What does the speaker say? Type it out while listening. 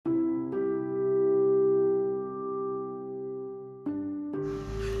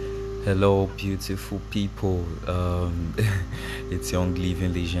Hello, beautiful people. It's Young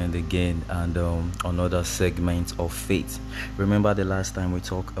Living Legend again, and another segment of faith. Remember the last time we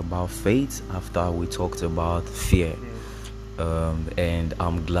talked about faith after we talked about fear, and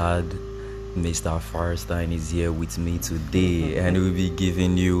I'm glad Mr. Firestein is here with me today, and we'll be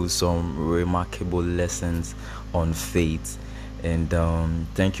giving you some remarkable lessons on faith. And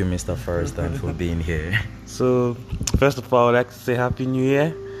thank you, Mr. Firestein, for being here. So, first of all, I'd like to say Happy New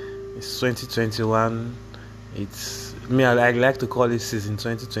Year. It's 2021. It's me. I like to call this season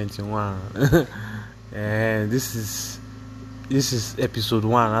 2021, and this is episode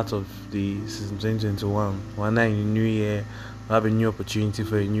 1 out of the season 2021. One night in the new year, we have a new opportunity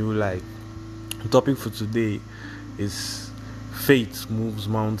for a new life. The topic for today is faith moves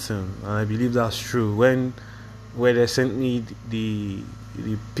mountain, and I believe that's true. When they sent me the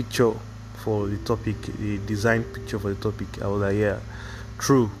picture for the topic, the design picture for the topic, I was like, yeah,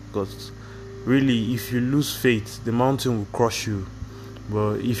 true. Because really, if you lose faith, the mountain will crush you.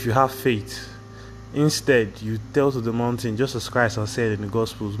 But if you have faith, instead you tell to the mountain, just as Christ has said in the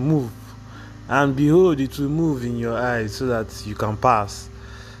Gospels, move, and behold, it will move in your eyes so that you can pass.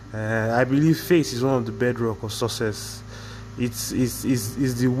 I believe faith is one of the bedrock of success. It's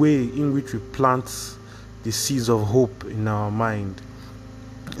the way in which we plant the seeds of hope in our mind.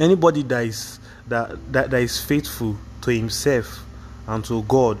 Anybody that is faithful to himself and to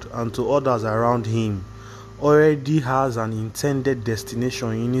God and to others around him already has an intended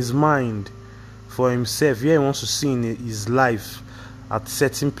destination in his mind for himself, where he wants to see in his life at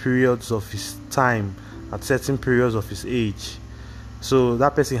certain periods of his time, at certain periods of his age. So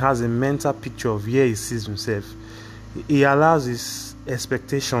that person has a mental picture of where he sees himself. He allows his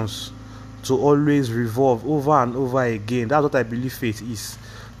expectations to always revolve over and over again. That's what I believe faith is.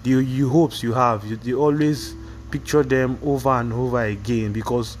 The hopes you have, you always picture them over and over again,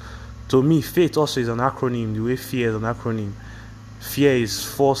 because to me faith also is an acronym, the way fear is an acronym. Fear is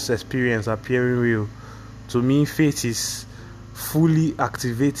false experience appearing real. To me, faith is fully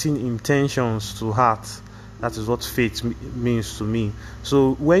activating intentions to heart. That is what faith means to me.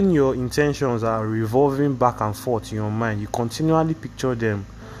 So when your intentions are revolving back and forth in your mind, you continually picture them.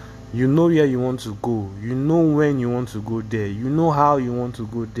 You know where you want to go. You know when you want to go there. You know how you want to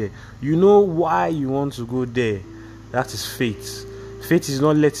go there. You know why you want to go there. That is faith. Faith is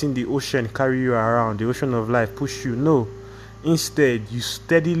not letting the ocean carry you around, the ocean of life push you. No. Instead, you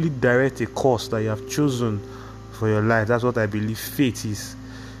steadily direct a course that you have chosen for your life. That's what I believe faith is.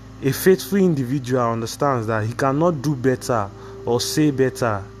 A faithful individual understands that he cannot do better or say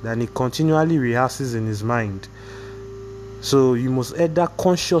better than he continually rehearses in his mind. So you must either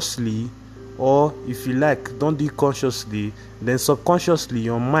consciously, or if you like, don't do it consciously, then subconsciously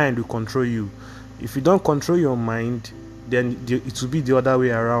your mind will control you. If you don't control your mind, then it will be the other way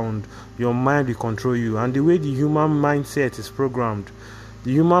around. Your mind will control you. And the way the human mindset is programmed,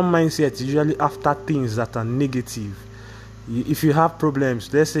 the human mindset is usually after things that are negative. If you have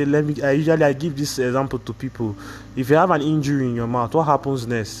problems, let's say, I give this example to people. If you have an injury in your mouth, what happens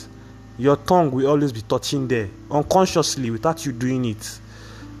next? Your tongue will always be touching there, unconsciously, without you doing it.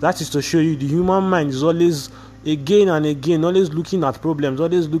 That is to show you the human mind is always, again and again, always looking at problems,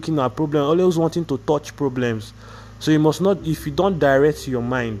 always wanting to touch problems. So you must not, if you don't direct your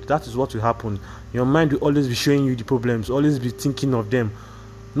mind, that is what will happen. Your mind will always be showing you the problems, always be thinking of them.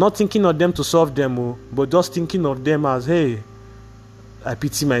 Not thinking of them to solve them, but just thinking of them as, hey, I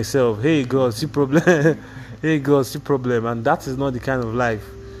pity myself. Hey, God, see problem. Hey, God, see problem. And that is not the kind of life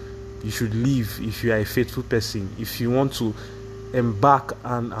you should live if you are a faithful person, if you want to embark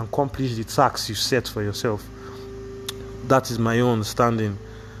and accomplish the tasks you set for yourself. That is my own understanding.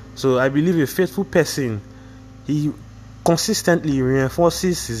 So I believe a faithful person, he consistently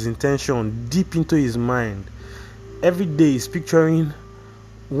reinforces his intention deep into his mind. Every day he's picturing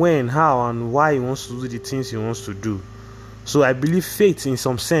when, how, and why he wants to do the things he wants to do. So I believe faith, in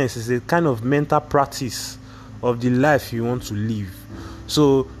some sense, is a kind of mental practice of the life you want to live.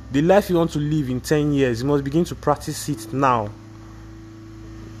 So the life you want to live in 10 years, you must begin to practice it now.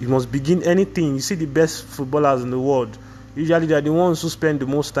 You must begin anything. You see the best footballers in the world, usually they are the ones who spend the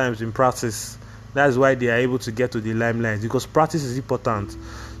most time in practice. That's why they are able to get to the limelight, because practice is important.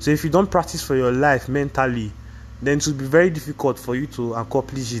 So if you don't practice for your life mentally, then it will be very difficult for you to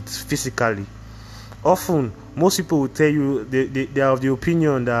accomplish it physically. Often, most people will tell you they are of the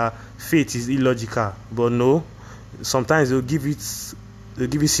opinion that faith is illogical, but no. Sometimes they'll give it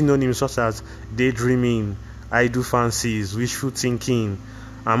synonyms such as daydreaming, idle fancies, wishful thinking,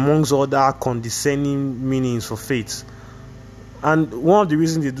 amongst other condescending meanings for faith. And one of the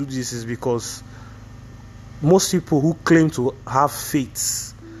reasons they do this is because most people who claim to have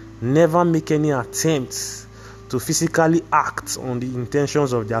faith never make any attempts to physically act on the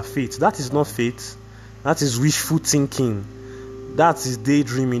intentions of their faith. That is not faith. That is wishful thinking. That is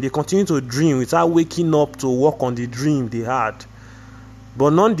daydreaming. They continue to dream without waking up to work on the dream they had.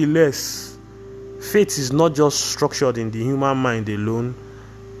 But nonetheless, faith is not just structured in the human mind alone.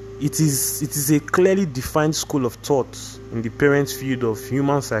 It is a clearly defined school of thought in the parent field of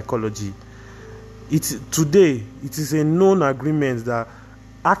human psychology. Today, it is a known agreement that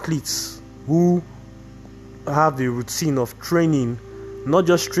athletes who have the routine of training, not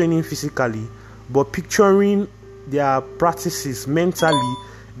just training physically, but picturing their practices mentally,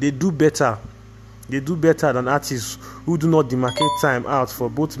 they do better. They do better than artists who do not demarcate time out for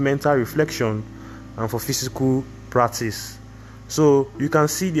both mental reflection and for physical practice. So you can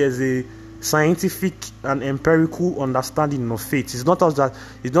see there's a scientific and empirical understanding of faith. It's not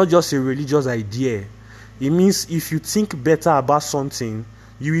just a religious idea. It means if you think better about something,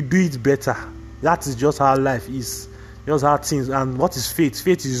 you will do it better. That is just how life is. Just how things. And what is faith?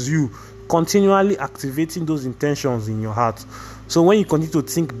 Faith is you continually activating those intentions in your heart. So when you continue to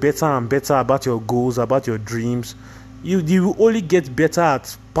think better and better about your goals, about your dreams, you will only get better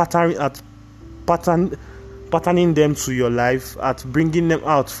at patterning them to your life, at bringing them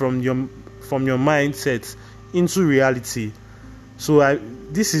out from your mindset into reality. So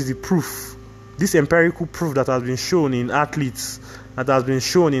this is the proof, this empirical proof that has been shown in athletes, that has been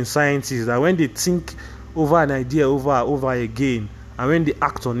shown in scientists, that when they think over an idea over again, and when they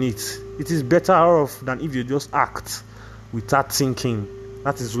act on it, it is better off than if you just act without thinking.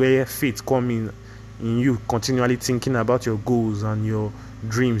 That is where faith comes in you continually thinking about your goals and your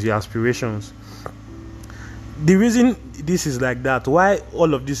dreams, your aspirations. The reason this is like that, why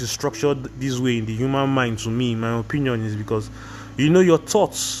all of this is structured this way in the human mind, to me, in my opinion, is because your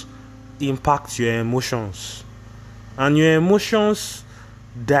thoughts impact your emotions, and your emotions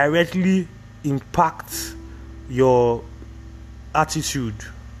directly impact your attitude.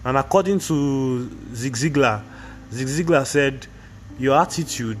 And according to Zig Ziglar said, your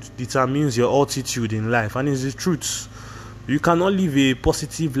attitude determines your altitude in life. And it's the truth. You cannot live a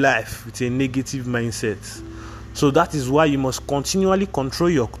positive life with a negative mindset. So that is why you must continually control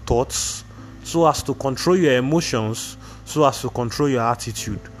your thoughts, so as to control your emotions, so as to control your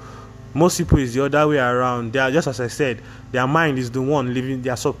attitude. Most people is the other way around. They are, just as I said, their mind is the one living,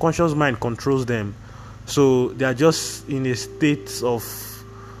 their subconscious mind controls them. So they are just in a state of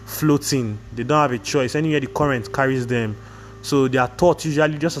floating. They don't have a choice. Anywhere the current carries them. So their thoughts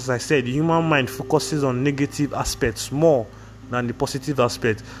usually, just as I said, the human mind focuses on negative aspects more than the positive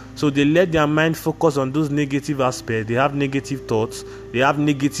aspect. So they let their mind focus on those negative aspects. They have negative thoughts, they have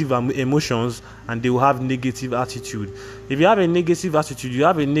negative emotions, and they will have negative attitude. If you have a negative attitude, you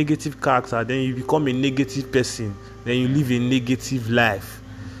have a negative character, then you become a negative person, then you live a negative life.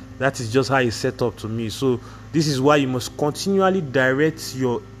 That is just how it's set up to me. So this is why you must continually direct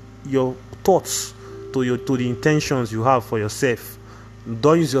your thoughts to the intentions you have for yourself.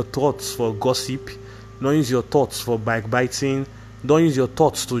 Don't use your thoughts for gossip. Don't use your thoughts for backbiting. Don't use your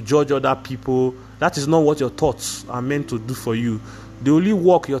thoughts to judge other people. That is not what your thoughts are meant to do for you. The only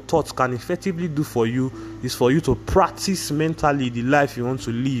work your thoughts can effectively do for you is for you to practice mentally the life you want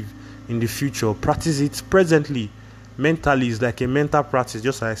to live in the future. Practice it presently. Mentally is like a mental practice,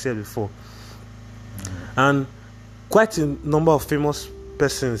 just like I said before. And quite a number of famous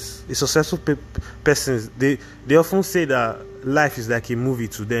persons, successful persons, they often say that life is like a movie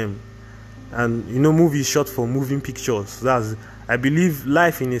to them. And movie is short for moving pictures. I believe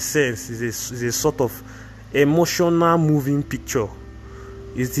life, in a sense, is a sort of emotional moving picture.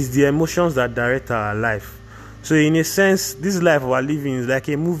 It is the emotions that direct our life. So in a sense, this life we are living is like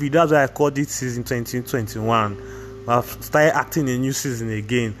a movie. That's why I called it season 2021. I've started acting a new season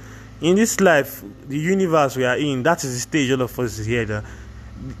again. In this life, the universe we are in, that is the stage all of us is here.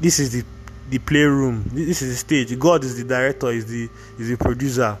 This is the playroom. This is the stage. God is the director, is the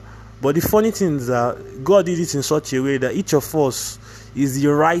producer. But the funny thing is that God did it in such a way that each of us is the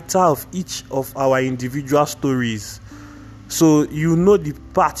writer of each of our individual stories. So you know the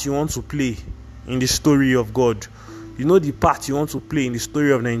part you want to play in the story of God. You know the part you want to play in the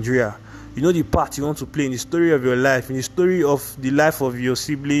story of Nigeria. You know the part you want to play in the story of your life, in the story of the life of your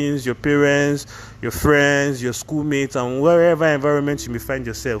siblings, your parents, your friends, your schoolmates, and wherever environment you may find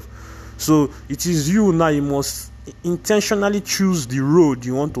yourself. So it is you now. You must intentionally choose the road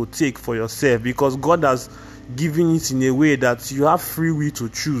you want to take for yourself, because God has given it in a way that you have free will to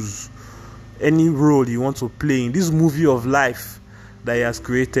choose any role you want to play in this movie of life that He has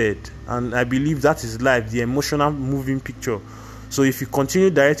created. And I believe that is life, the emotional moving picture. So if you continue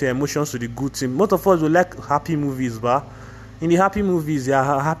to direct your emotions to the good thing, most of us will like happy movies, but In the happy movies, there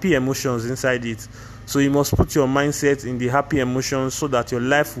are happy emotions inside it. So you must put your mindset in the happy emotions so that your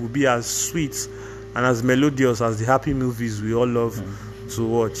life will be as sweet and as melodious as the happy movies we all love to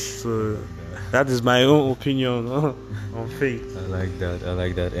watch. So that is my own opinion on faith. I like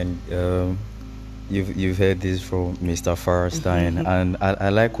that. And you've heard this from Mr. Farstein, and I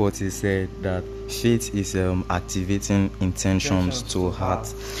like what he said, that faith is activating intentions to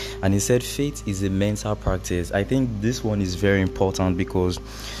heart. And he said faith is a mental practice. I think this one is very important because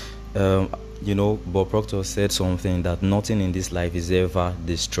Bob Proctor said something, that nothing in this life is ever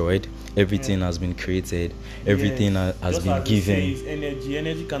destroyed. Everything has been created. Everything has been given.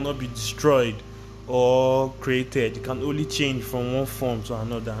 Energy cannot be destroyed or created. It can only change from one form to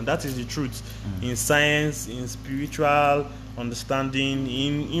another, and that is the truth in science, in spiritual understanding,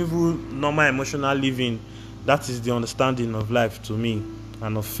 in even normal emotional living. That is the understanding of life to me,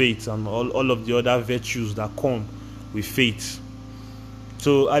 and of faith, and all of the other virtues that come with faith.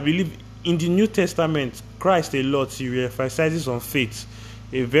 So I believe in the New Testament, Christ a lot, he emphasizes on faith.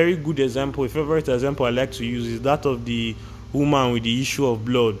 A very good example, a favorite example I like to use, is that of the woman with the issue of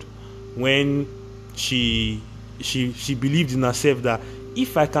blood, when she believed in herself that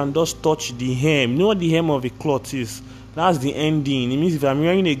if I can just touch the hem, you know what the hem of a cloth is? That's the ending. It means if I'm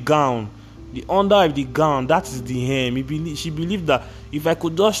wearing a gown, the under of the gown, that is the hem. She believed that if I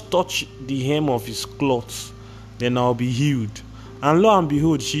could just touch the hem of his clothes, then I'll be healed. And lo and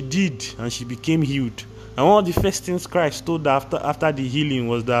behold, she did, and she became healed. And one of the first things Christ told her after the healing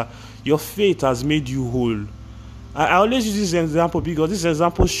was that your faith has made you whole. I always use this example because this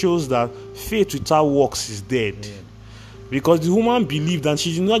example shows that faith without works is dead. Yeah. Because the woman believed, and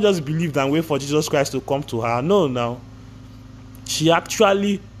she did not just believe and wait for Jesus Christ to come to her. No. She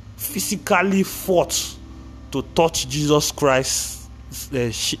actually physically fought to touch Jesus Christ's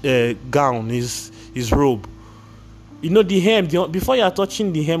gown, his robe. You know, the hem, before you are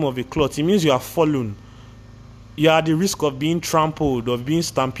touching the hem of a cloth, it means you are fallen. You are at the risk of being trampled, of being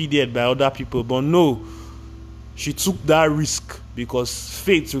stampeded by other people. But no, she took that risk because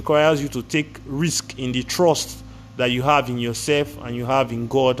faith requires you to take risk in the trust that you have in yourself, and you have in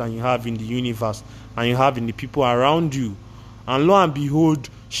God, and you have in the universe, and you have in the people around you. And lo and behold,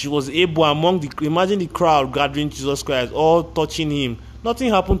 she was able, imagine the crowd gathering Jesus Christ, all touching him.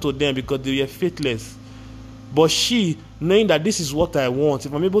 Nothing happened to them because they were faithless. But she, knowing that this is what I want,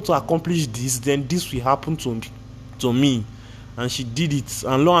 if I'm able to accomplish this, then this will happen to me. And she did it.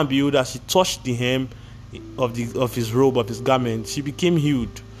 And lo and behold, as she touched the hem of his robe, of his garment, she became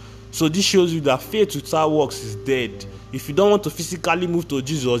healed. So this shows you that faith without works is dead. If you don't want to physically move to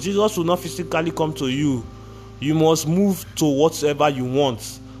Jesus, Jesus will not physically come to you. You must move to whatever you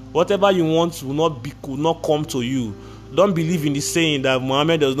want. Whatever you want will not come to you. Don't believe in the saying that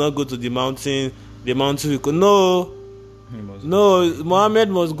Muhammad does not go to the mountain will come. No, Muhammad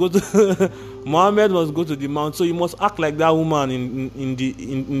must go to Muhammad must go to the mountain. So you must act like that woman in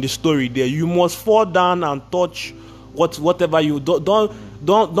the story there. You must fall down and touch whatever you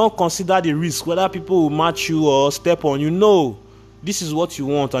don't consider the risk, whether people will match you or step on you. No, this is what you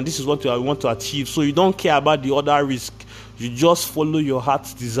want, and this is what you want to achieve. So you don't care about the other risk. You just follow your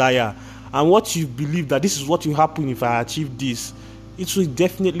heart's desire, and what you believe that this is what will happen if I achieve this, it will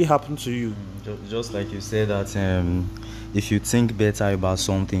definitely happen to you. Just like you said that if you think better about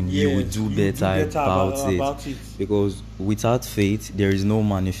something, you will do better about it. Because without faith, there is no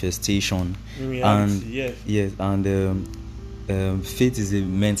manifestation. Faith is a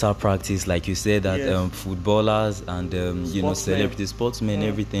mental practice, like you said, that footballers and celebrities, sportsmen,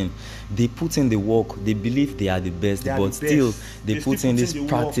 everything, they put in the work. They believe they are the best, but still they put in this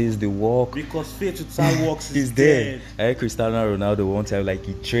practice, the work. Because faith without works is dead. Cristiano Ronaldo one time, like,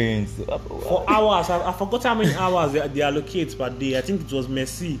 he trains for hours. I forgot how many hours they allocate per day. I think it was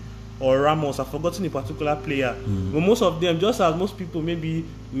Messi or Ramos. I've forgotten a particular player. But most of them, just as most people, maybe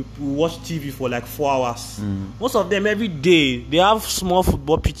we watch TV for like 4 hours. Most of them, every day, they have small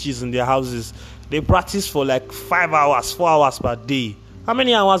football pitches in their houses. They practice for like 5 hours, 4 hours per day. How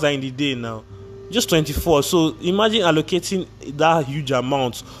many hours are in the day now? Just 24. So imagine allocating that huge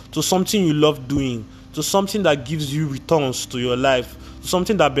amount to something you love doing, to something that gives you returns to your life, to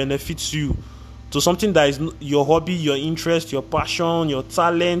something that benefits you, to something that is your hobby, your interest, your passion, your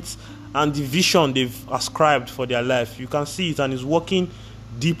talent, and the vision they've ascribed for their life. You can see it, and it's working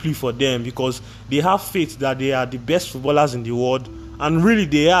deeply for them because they have faith that they are the best footballers in the world, and really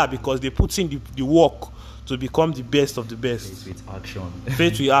they are, because they put in the work to become the best of the best. Faith with action.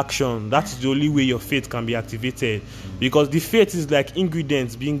 Faith with action. That's the only way your faith can be activated, because the faith is like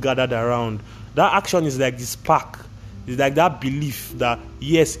ingredients being gathered around. That action is like the spark. It's like that belief that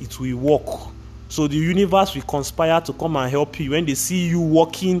yes, it will work. So the universe will conspire to come and help you. When they see you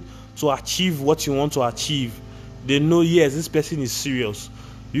working to achieve what you want to achieve, they know, yes, this person is serious.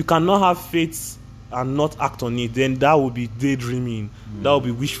 You cannot have faith and not act on it. Then that would be daydreaming. That would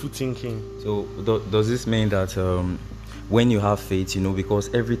be wishful thinking. So does this mean that when you have faith,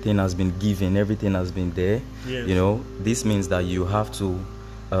 because everything has been given, everything has been there, Yes. this means that you have to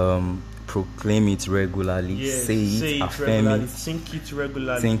proclaim it regularly, Yes. say it, affirm regularly, it, think it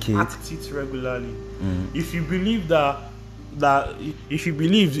regularly, think it. act it regularly. If you believe that if you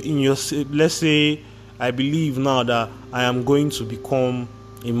believe in your, let's say, I believe now that I am going to become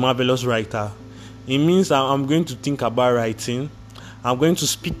a marvelous writer, it means I'm going to think about writing. I'm going to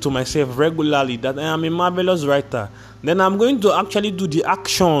speak to myself regularly that I am a marvelous writer. Then I'm going to actually do the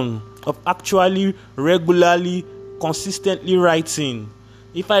action of actually regularly, consistently writing.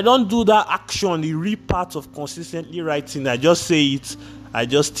 If I don't do that action, the real part of consistently writing, I just say it, I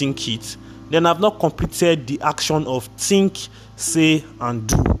just think it, then I've not completed the action of think, say, and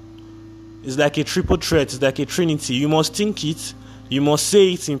do. It's like a triple threat. It's like a trinity. You must think it, you must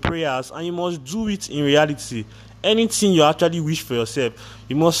say it in prayers, and you must do it in reality. Anything you actually wish for yourself,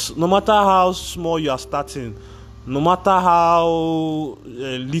 you must, no matter how small you are starting, no matter how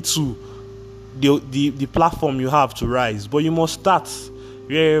little the platform you have to rise, but you must start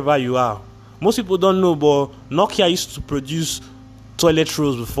wherever you are. Most people don't know, but Nokia used to produce toilet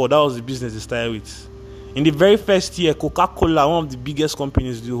rolls before. That was the business they started with. In the very first year, Coca-Cola, one of the biggest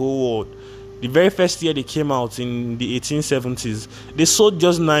companies in the whole world, the very first year they came out in the 1870s, they sold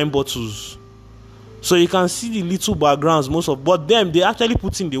just 9 bottles. So you can see the little backgrounds, but them, they actually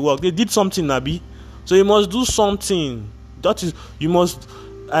put in the work. They did something, Nabi. So you must do something. That is, you must.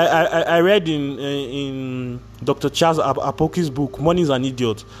 I read in Dr. Charles Apoki's book, Money is an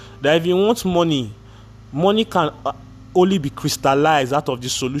Idiot, that if you want money can only be crystallized out of the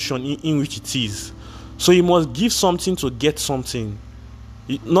solution in which it is. So you must give something to get something.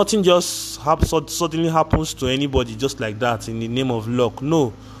 Nothing just suddenly happens to anybody just like that in the name of luck.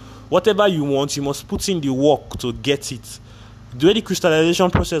 No. Whatever you want, you must put in the work to get it. The way the crystallization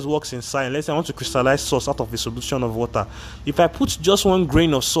process works in science, let's say I want to crystallize salt out of a solution of water. If I put just 1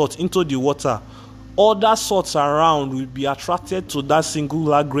 grain of salt into the water, other salts around will be attracted to that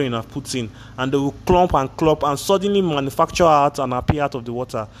singular grain I've put in, and they will clump and suddenly manufacture out and appear out of the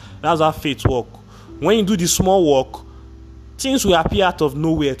water. That's how faith works. When you do the small work, things will appear out of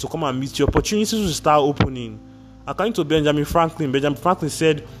nowhere to come and meet you. Opportunities will start opening. According to Benjamin Franklin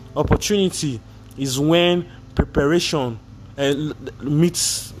said, opportunity is when preparation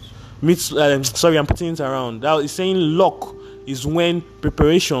meets. Sorry, I'm putting it around. That is saying luck is when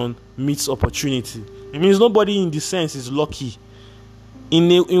preparation meets opportunity. It means nobody in the sense is lucky.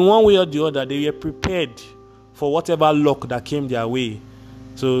 In one way or the other, they were prepared for whatever luck that came their way.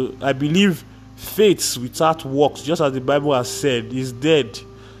 So I believe faith without works, just as the Bible has said, is dead.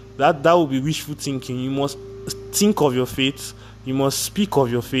 That will be wishful thinking. You must think of your faith, you must speak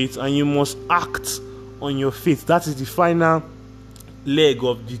of your faith, and you must act on your faith. That is the final leg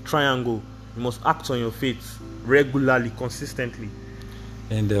of the triangle. You must act on your faith regularly, consistently.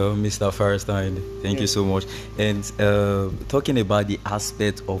 And Mr. Firestein, thank you so much. And talking about the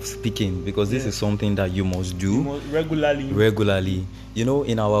aspect of speaking, because this is something that you must do regularly.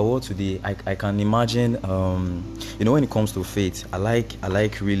 In our world today, I can imagine, when it comes to faith, I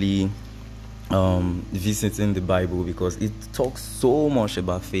like really visiting the Bible, because it talks so much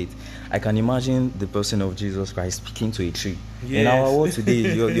about faith. I can imagine the person of Jesus Christ speaking to a tree. Yes. In our world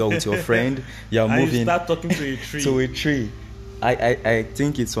today, you're with your friend, you're moving, and you start talking to a tree. To a tree. I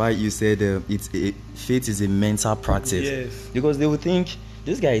think it's why you said faith is a mental practice. Yes. Because they will think,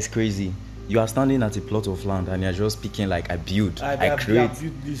 this guy is crazy. You are standing at a plot of land and you're just speaking like, I built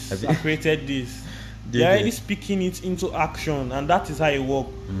this, I created this. They're already speaking it into action, and that is how it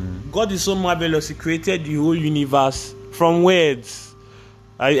works. God is so marvelous. He created the whole universe from words.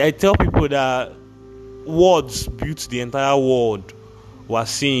 I tell people that words built the entire world we're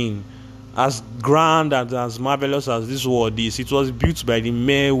seeing. As grand and as marvelous as this world is, it was built by the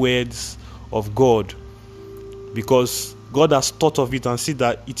mere words of God, because God has thought of it and said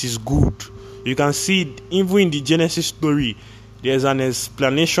that it is good. You can see it even in the Genesis story. There's an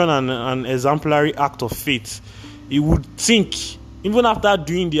explanation and an exemplary act of faith. He would think, even after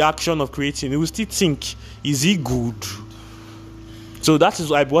doing the action of creating, he would still think, is he good? So that is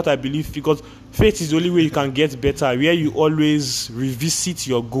what I believe, because faith is the only way you can get better, where you always revisit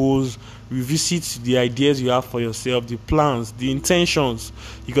your goals, revisit the ideas you have for yourself, the plans, the intentions,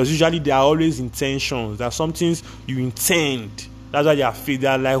 because usually there are always intentions. There are some things you intend. That's why they are faith. They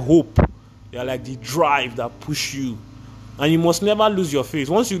are like hope. They are like the drive that push you. And you must never lose your faith.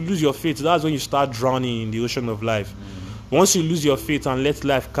 Once you lose your faith, that's when you start drowning in the ocean of life. Once you lose your faith and let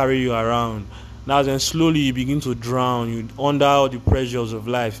life carry you around, that's when slowly you begin to drown. You under all the pressures of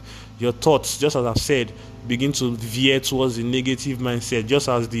life. Your thoughts, just as I've said, begin to veer towards the negative mindset. Just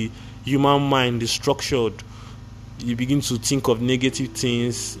as the human mind is structured, you begin to think of negative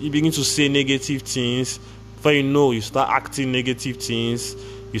things. You begin to say negative things. Before you know, you start acting negative things.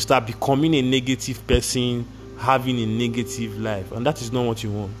 You start becoming a negative person, having a negative life, and that is not what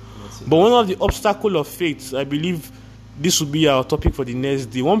you want. But one of the obstacles of faith, I believe this will be our topic for the next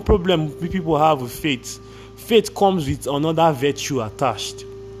day. One problem people have with faith comes with another virtue attached.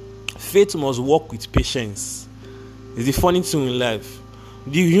 Faith must work with patience. It's the funny thing in life.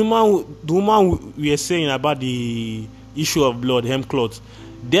 The woman we are saying about the issue of blood, hemcloth,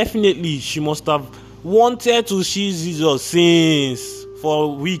 definitely she must have wanted to see Jesus since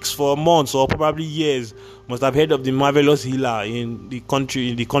for weeks, for months, or probably years. Must have heard of the marvelous healer in the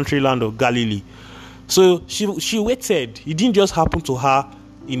country land of Galilee. So she waited. It didn't just happen to her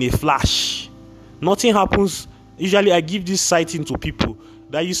in a flash. Nothing happens. Usually I give this sighting to people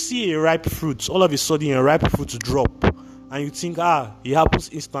that you see a ripe fruit, all of a sudden a ripe fruit drop, and you think, it happens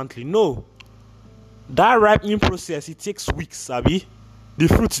instantly. No. That ripening process, it takes weeks, Abi. The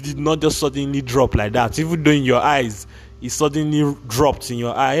fruit did not just suddenly drop like that. Even though in your eyes, it suddenly dropped in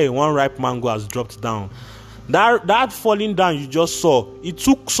your eye. Hey, one ripe mango has dropped down. That falling down you just saw, it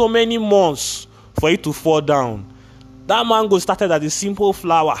took so many months for it to fall down. That mango started as a simple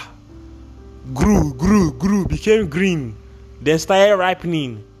flower, grew, became green, then started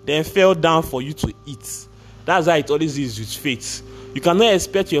ripening, then fell down for you to eat. That's how it always is with faith. You cannot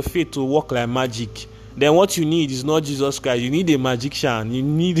expect your faith to work like magic. Then what you need is not Jesus Christ. You need a magician. You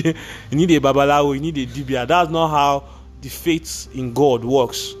need a babalawo. You need a dibia. That's not how the faith in God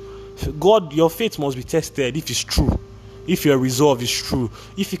works. God, your faith must be tested if it's true. If your resolve is true.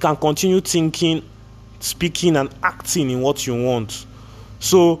 If you can continue thinking, speaking, and acting in what you want.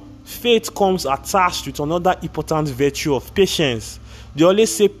 So faith comes attached with another important virtue of patience. They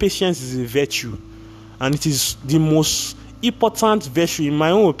always say patience is a virtue. And it is the most important virtue, in my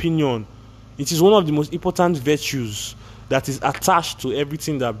own opinion. It is one of the most important virtues that is attached to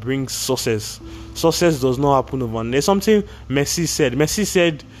everything that brings success. Success does not happen overnight. There's something Messi said. Messi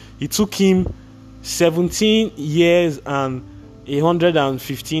said it took him 17 years and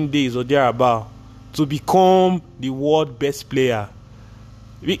 115 days or thereabout to become the world best player.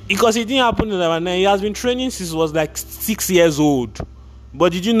 Because it didn't happen overnight. He has been training since he was like 6 years old.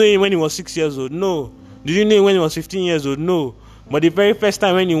 But did you know him when he was 6 years old? No. Did you know him when he was 15 years old? No. But the very first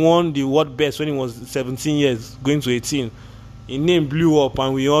time when he won the world best, when he was 17 years, going to 18, his name blew up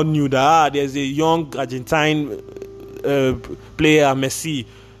and we all knew that there's a young Argentine player, Messi,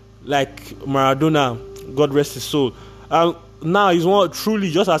 like Maradona, God rest his soul. Now he's one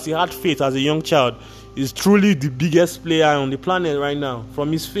truly, just as he had faith as a young child, he's truly the biggest player on the planet right now.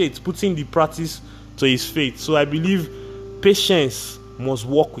 From his faith, putting the practice to his faith. So I believe patience must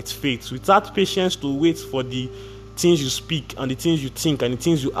work with faith. Without patience to wait for the things you speak and the things you think and the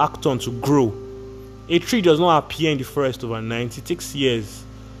things you act on to grow. A tree does not appear in the forest overnight. It takes years.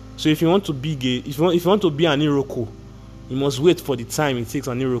 So if you want to be if you want to be an Iroko, you must wait for the time it takes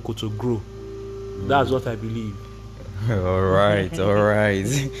an Iroko to grow. That's what I believe. all right.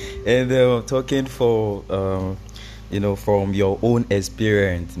 And talking for from your own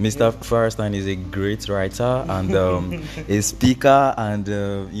experience, Mr. Farstein is a great writer and a speaker and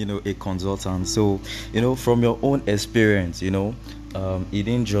a consultant. So from your own experience, it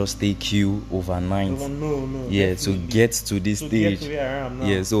didn't just take you overnight. No. Yeah, to get to this stage. Get to where I am now.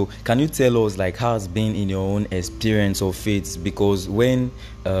 Yeah. So can you tell us how it's been in your own experience of faith? Because when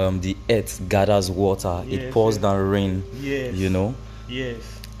the earth gathers water, it pours down rain. Yes.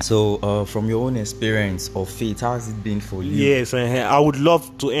 Yes. So, from your own experience of faith, how has it been for you? Yes, I would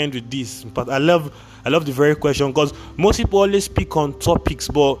love to end with this, but I love the very question because most people always speak on topics,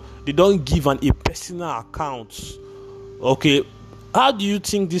 but they don't give a personal account. Okay, how do you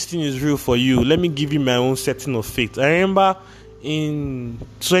think this thing is real for you? Let me give you my own setting of faith. I remember in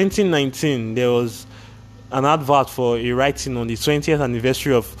 2019 there was an advert for a writing on the 20th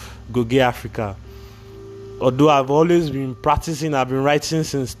anniversary of Goge Africa. Although I've always been practicing, I've been writing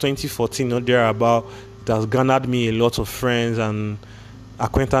since 2014 or thereabout. It has garnered me a lot of friends and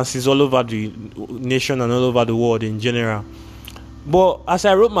acquaintances all over the nation and all over the world in general. But as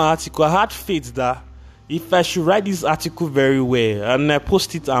I wrote my article, I had faith that if I should write this article very well and I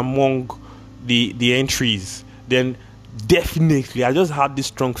post it among the entries, then definitely I just had this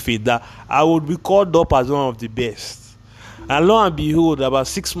strong faith that I would be called up as one of the best. And lo and behold, about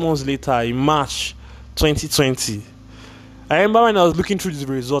 6 months later, in March 2020, I remember when I was looking through this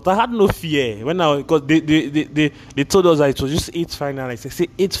result, I had no fear because they told us that it was just 8 finalists. They say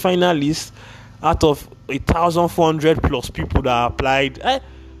 8 finalists out of 1,400 plus people that applied.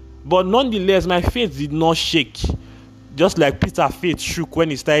 But nonetheless, my faith did not shake. Just like Peter's faith shook when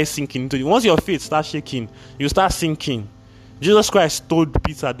he started sinking into it. Once your faith starts shaking, you start sinking. Jesus Christ told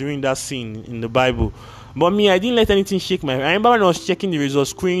Peter during that scene in the Bible. But me, I didn't let anything shake my faith. I remember when I was checking the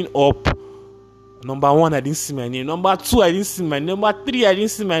results, scrolling up. Number 1, I didn't see my name. Number 2, I didn't see my name. Number 3, I didn't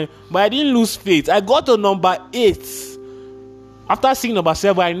see my name. But I didn't lose faith. I got to number 8. After seeing number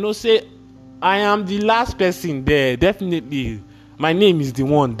 7, I know, say, I am the last person there. Definitely. My name is the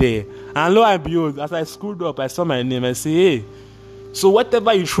one there. And lo and behold, as I scrolled up, I saw my name. I say, hey, so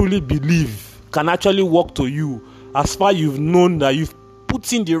whatever you truly believe can actually work to you. As far you've known that you've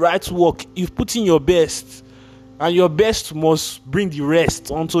put in the right work, you've put in your best. And your best must bring the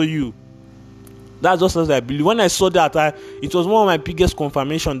rest onto you. That's just as I believe. When I saw that, it was one of my biggest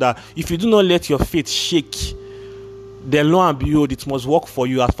confirmation that if you do not let your faith shake, then lo and behold, it must work for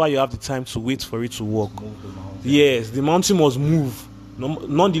you as far you have the time to wait for it to work. Yes, the mountain must move.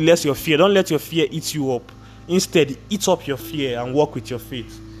 Nonetheless, your fear. Don't let your fear eat you up. Instead, eat up your fear and walk with your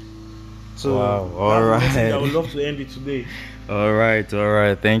faith. So, wow. All right. I would love to end it today. All right.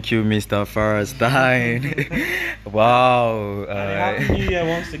 Thank you, Mr. Farstein. Wow. Happy New Year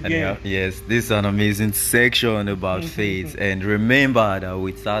once again. Yes, this is an amazing section about faith. And remember that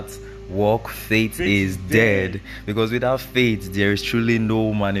without walk, faith is dead. Because without faith, there is truly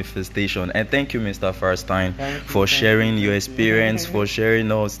no manifestation. And thank you, Mr. Farstein, for sharing your experience, for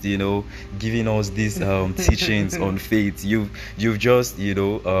sharing us, giving us these teachings on faith. You've just,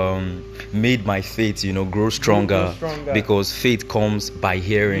 made my faith, grow stronger, because faith comes by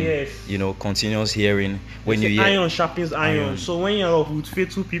hearing. Yes. Continuous hearing. When you hear, iron sharpens iron. So when you're with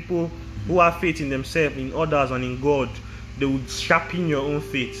faithful people who have faith in themselves, in others, and in God, they would sharpen your own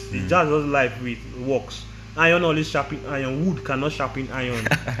faith. It's just life works. Iron always sharpen iron. Wood cannot sharpen iron.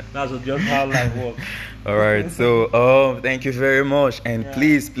 That's just how life works. All right. So thank you very much. And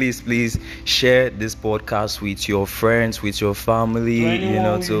please share this podcast with your friends, with your family.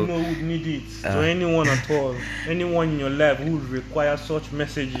 Anyone who would need it. So anyone at all, anyone in your life who would require such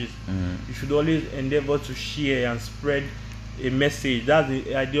messages, you should always endeavor to share and spread a message. That's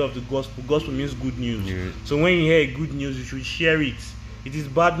the idea of the gospel. Gospel means good news. So when you hear good news, you should share it. It is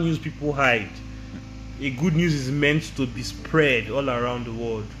bad news people hide. A good news is meant to be spread all around the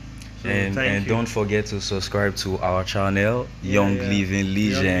world. So and don't forget to subscribe to our channel, Young Living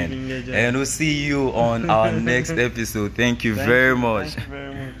Legend. And we'll see you on our next episode. Thank you very much. Thank you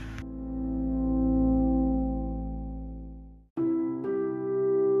very much.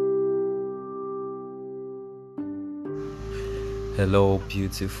 Hello,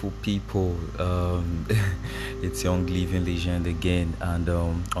 beautiful people. It's Young Living Legend again, and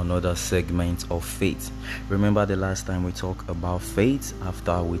another segment of faith. Remember the last time we talked about faith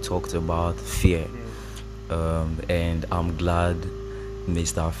after we talked about fear, and I'm glad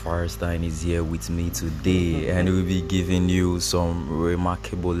Mr. Farstein is here with me today, and we'll be giving you some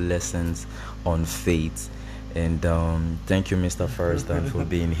remarkable lessons on faith. And thank you, Mr. Farstein, for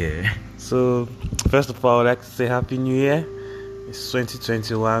being here. So, first of all, I'd like to say Happy New Year. It's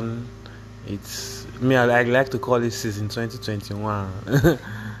 2021. It's me. I like to call this season 2021,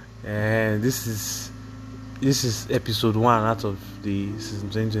 and this is episode 1 out of the season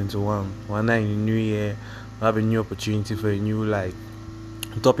 2021. One night in the new year, we have a new opportunity for a new life.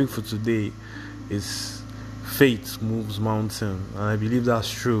 The topic for today is faith moves mountain, and I believe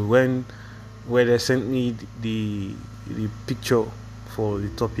that's true. When they sent me the picture for the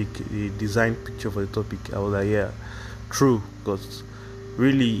topic, the design picture for the topic, I was like, yeah. True, because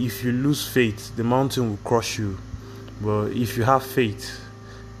really, if you lose faith, the mountain will crush you. But if you have faith,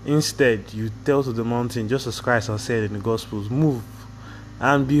 instead you tell to the mountain, just as Christ has said in the Gospels, move,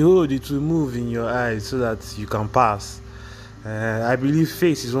 and behold, it will move in your eyes so that you can pass. I believe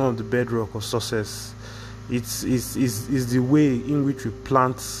faith is one of the bedrock of success. It's the way in which we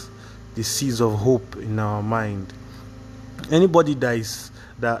plant the seeds of hope in our mind. Anybody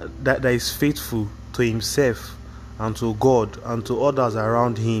that is faithful to himself and to God and to others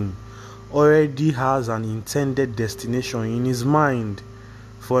around him already has an intended destination in his mind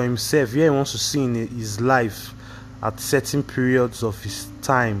for himself, where he wants to see in his life at certain periods of his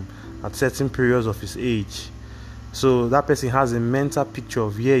time, at certain periods of his age. So that person has a mental picture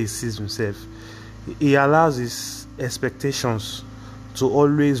of where he sees himself. He allows his expectations to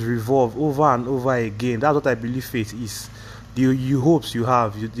always revolve over and over again. That's what I believe faith is. The hopes you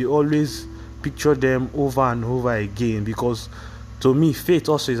have, you always picture them over and over again, because to me faith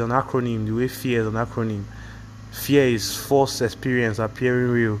also is an acronym, the way fear is an acronym. fear is false experience appearing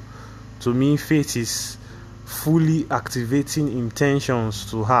real. To me, faith is fully activating intentions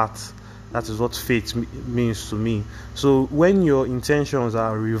to heart. That is what faith means to me. So when your intentions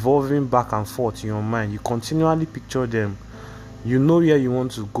are revolving back and forth in your mind, you continually picture them. You know where you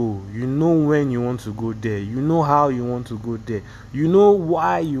want to go. You know when you want to go there. You know how you want to go there. You know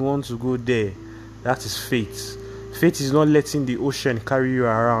why you want to go there. That is faith. Faith is not letting the ocean carry you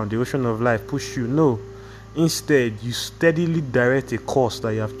around, the ocean of life push you. No. Instead, you steadily direct a course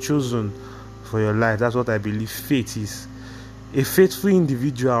that you have chosen for your life. That's what I believe faith is. A faithful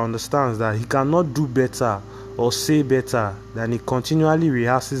individual understands that he cannot do better or say better than he continually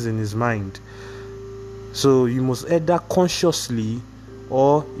rehearses in his mind. So you must either consciously,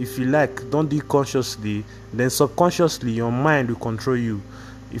 or if you like, don't do it consciously, then subconsciously your mind will control you.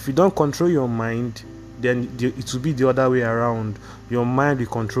 If you don't control your mind, then it will be the other way around. Your mind will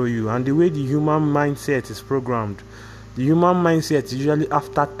control you. And the way the human mindset is programmed, the human mindset is usually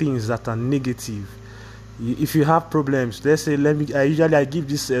after things that are negative. If you have problems, let's say, I give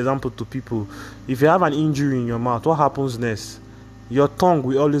this example to people. If you have an injury in your mouth, what happens next? Your tongue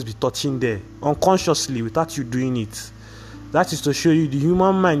will always be touching there, unconsciously, without you doing it. That is to show you the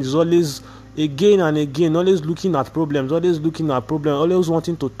human mind is always, again and again, always looking at problems, always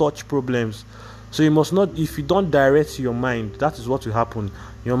wanting to touch problems. So you must not, if you don't direct your mind, that is what will happen.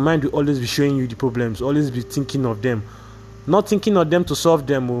 Your mind will always be showing you the problems, always be thinking of them. Not thinking of them to solve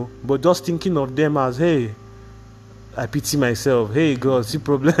them, but just thinking of them as, hey, I pity myself. Hey, God, see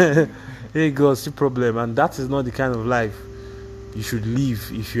problem. Hey, God, see problem. And that is not the kind of life you should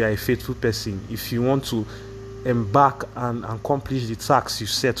live if you are a faithful person, if you want to embark and accomplish the tasks you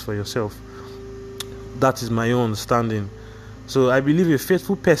set for yourself. That is my own understanding. So I believe a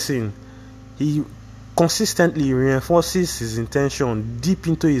faithful person, he consistently reinforces his intention deep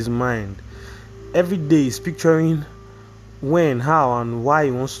into his mind. Every day he's picturing when, how, and why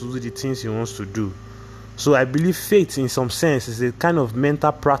he wants to do the things he wants to do. So I believe faith, in some sense, is a kind of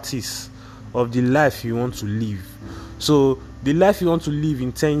mental practice of the life you want to live. So the life you want to live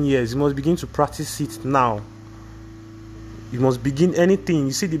in 10 years, you must begin to practice it now. You must begin anything.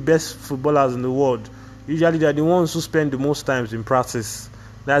 You see the best footballers in the world, usually they are the ones who spend the most times in practice.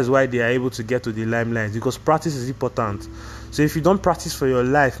 That's why they are able to get to the limelight, because practice is important. So if you don't practice for your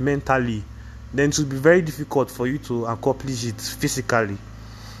life mentally, then it will be very difficult for you to accomplish it physically.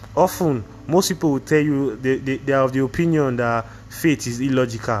 Often, most people will tell you they are of the opinion that faith is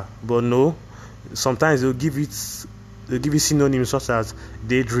illogical, but no. Sometimes they'll give it synonyms such as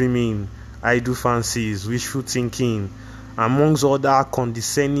daydreaming, idle fancies, wishful thinking, amongst other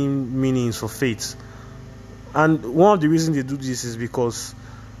condescending meanings for faith. And one of the reasons they do this is because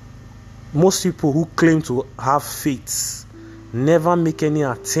most people who claim to have faith never make any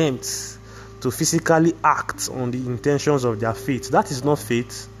attempts to physically act on the intentions of their faith. That is not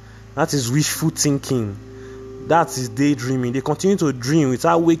faith. That is wishful thinking. That is daydreaming. They continue to dream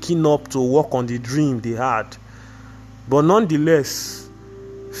without waking up to work on the dream they had. But nonetheless,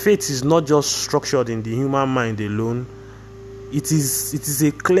 faith is not just structured in the human mind alone. It is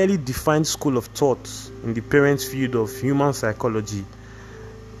a clearly defined school of thought in the parent field of human psychology.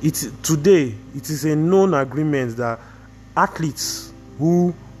 Today, it is a known agreement that athletes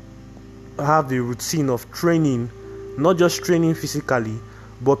who have the routine of training, not just training physically,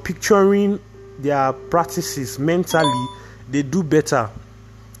 but picturing their practices mentally, they do better.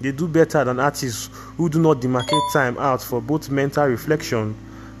 They do better than artists who do not demarcate time out for both mental reflection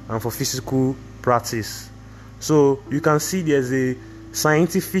and for physical practice. So you can see there's a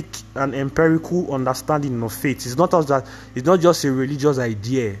scientific and empirical understanding of faith. It's not just a religious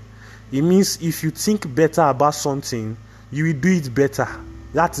idea. It means if you think better about something, you will do it better.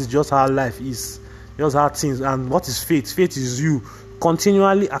 That is just how life is. Just how things. And what is faith? Faith is you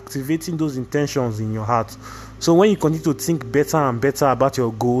continually activating those intentions in your heart. So when you continue to think better and better about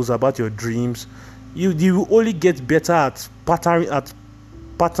your goals, about your dreams, you will only get better at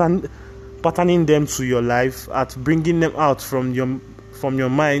patterning them to your life, at bringing them out from your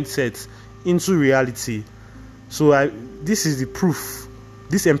mindset into reality. So this is the proof,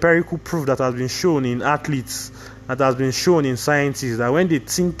 this empirical proof that has been shown in athletes, that has been shown in scientists, that when they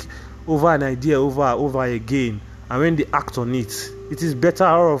think over an idea over again, and when they act on it, it is better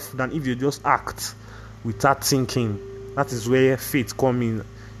off than if you just act without thinking. That is where faith comes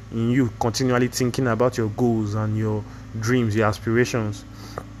in you continually thinking about your goals and your dreams, your aspirations.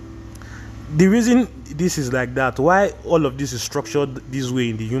 The reason this is like that, why all of this is structured this way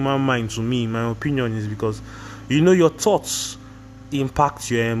in the human mind, to me, in my opinion, is because your thoughts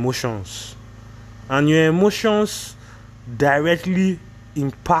impact your emotions, and your emotions directly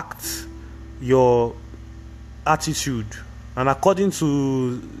impact your attitude. And according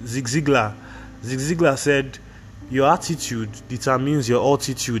to Zig Ziglar said, your attitude determines your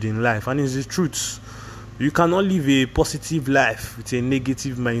altitude in life. And it's the truth. You cannot live a positive life with a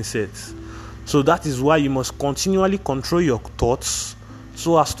negative mindset. So that is why you must continually control your thoughts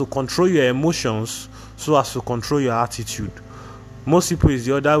so as to control your emotions, so as to control your attitude. Most people is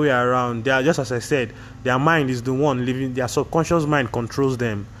the other way around. They are, just as I said, their mind is the one living, their subconscious mind controls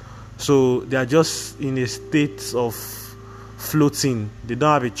them. So they are just in a state of floating. They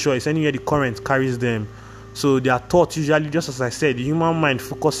don't have a choice. Anywhere the current carries them. So their thoughts usually, just as I said, the human mind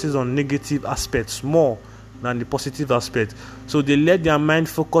focuses on negative aspects more than the positive aspect. So they let their mind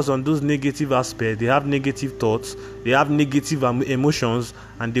focus on those negative aspects. They have negative thoughts, they have negative emotions,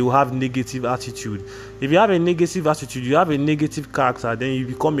 and they will have negative attitude. If you have a negative attitude, you have a negative character, then you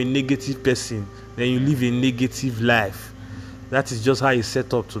become a negative person, then you live a negative life. That is just how it's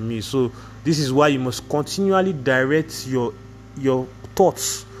set up to me. So this is why you must continually direct your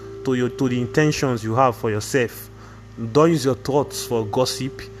thoughts to the intentions you have for yourself. Don't use your thoughts for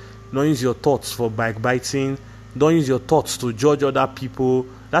gossip. Don't use your thoughts for backbiting. Don't use your thoughts to judge other people.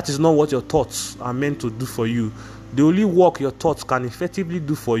 That is not what your thoughts are meant to do for you. The only work your thoughts can effectively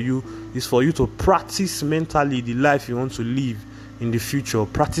do for you is for you to practice mentally the life you want to live in the future.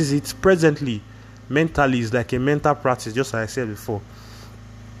 Practice it presently. Mentally is like a mental practice, just as I said before.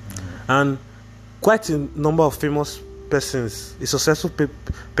 And quite a number of famous persons, successful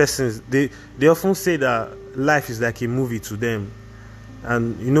persons, they often say that life is like a movie to them.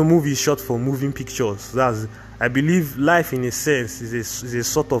 And movie is short for moving pictures. I believe life in a sense is a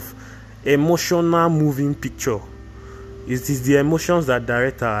sort of emotional moving picture. It is the emotions that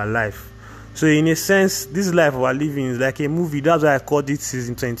direct our life. So in a sense, this life we are living is like a movie. That's why I called it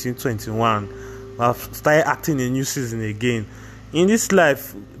season 2021. I've started acting a new season again. In this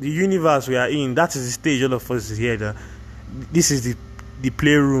life, the universe we are in, that is the stage all of us is here. This is the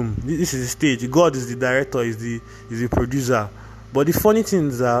playroom. This is the stage. God is the director, is the producer. But the funny thing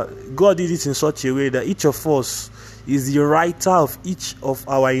is that God did it in such a way that each of us is the writer of each of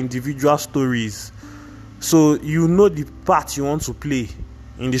our individual stories. So you know the part you want to play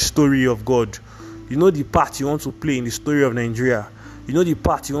in the story of God. You know the part you want to play in the story of Nigeria. You know the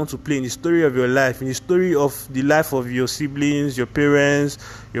part you want to play in the story of your life, in the story of the life of your siblings, your parents,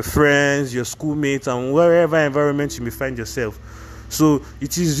 your friends, your schoolmates, and wherever environment you may find yourself. So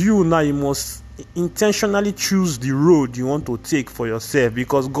it is you now. You must intentionally choose the road you want to take for yourself,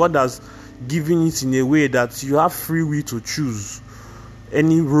 because God has given it in a way that you have free will to choose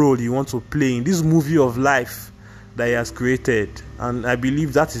any role you want to play in this movie of life that He has created. And I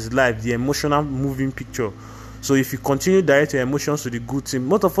believe that is life, the emotional moving picture. So if you continue to direct your emotions to the good thing,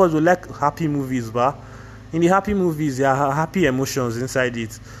 most of us will like happy movies, but in the happy movies there are happy emotions inside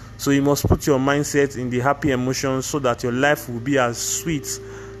it. So you must put your mindset in the happy emotions so that your life will be as sweet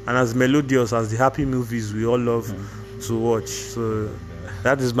and as melodious as the happy movies we all love to watch. So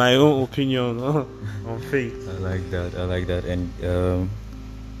that is my own opinion on faith. I like that. And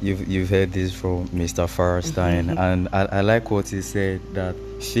you've heard this from Mr. Farstein, and I like what he said, that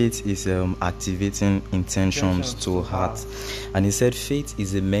faith is activating intentions to heart. And he said faith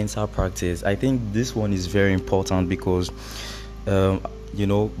is a mental practice. I think this one is very important because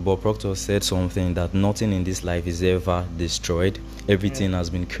Bob Proctor said something, that nothing in this life is ever destroyed. Everything has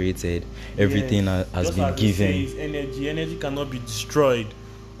been created. Everything has been given. Energy cannot be destroyed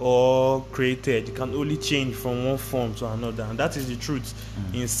or created. It can only change from one form to another, and that is the truth.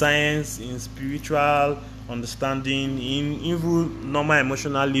 In science, in spiritual understanding, in even normal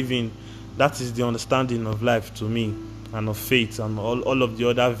emotional living, that is the understanding of life to me, and of faith, and all of the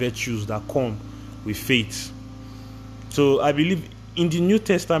other virtues that come with faith. So I believe in the New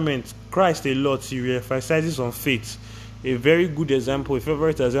Testament, Christ a lot, he emphasizes on faith. A very good example, a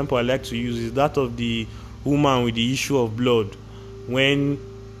favorite example I like to use, is that of the woman with the issue of blood, when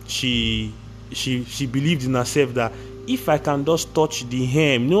she believed in herself that if I can just touch the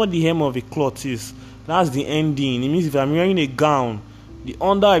hem, you know what the hem of a cloth is? That's the ending. It means if I'm wearing a gown, the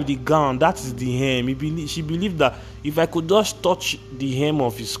under of the gown, that is the hem. She believed that if I could just touch the hem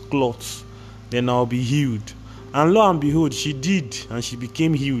of his cloth, then I'll be healed. And lo and behold, she did, and she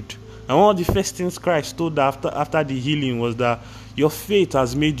became healed. And one of the first things Christ told her after the healing was that your faith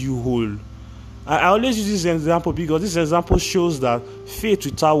has made you whole. I always use this example because this example shows that faith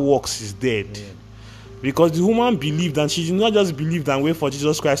without works is dead. Yeah. Because the woman believed, and she did not just believe and wait for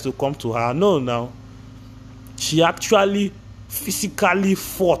Jesus Christ to come to her. No. She actually physically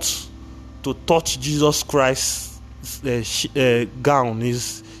fought to touch Jesus Christ's gown,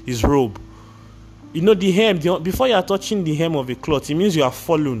 his robe. You know, the hem, before you are touching the hem of a cloth, it means you are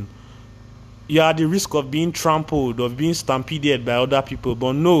fallen. you're at the risk of being trampled, of being stampeded by other people.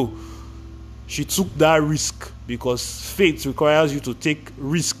 But no, she took that risk, because faith requires you to take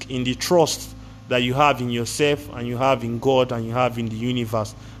risk in the trust that you have in yourself, and you have in God, and you have in the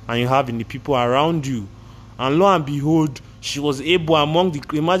universe, and you have in the people around you. And lo and behold, she was able,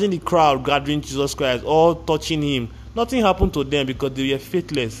 imagine the crowd gathering Jesus Christ, all touching him. Nothing happened to them because they were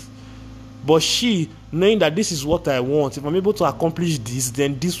faithless. But she, knowing that this is what I want, if I'm able to accomplish this,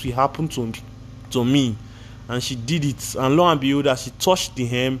 then this will happen to me. And she did it. And lo and behold, as she touched the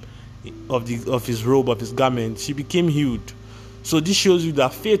hem of his robe, of his garment, she became healed. So this shows you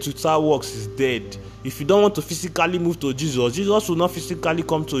that faith without works is dead. If you don't want to physically move to Jesus, Jesus will not physically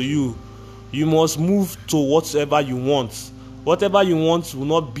come to you. You must move to whatever you want. Whatever you want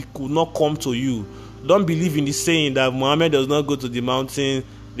will not come to you. Don't believe in the saying that Muhammad does not go to the mountain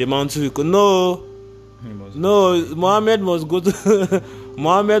will go. No, Muhammad must go to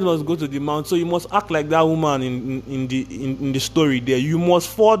Muhammad must go to the mountain. So you must act like that woman in the story there. You must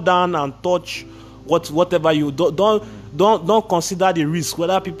fall down and touch whatever you don't consider the risk,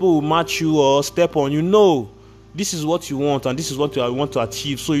 whether people will match you or step on you. No, this is what you want, and this is what you want to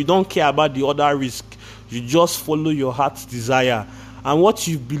achieve. So you don't care about the other risk. You just follow your heart's desire, and what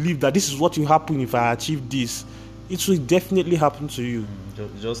you believe that this is what will happen if I achieve this, it will definitely happen to you.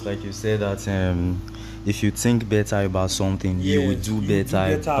 Just like you said that if you think better about something, you will do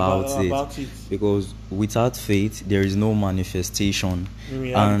better about it. Because without faith, there is no manifestation. In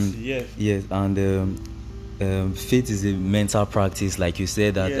reality, and faith is a mental practice, like you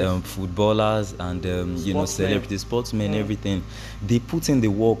said that footballers and celebrities, sportsmen, everything, they put in the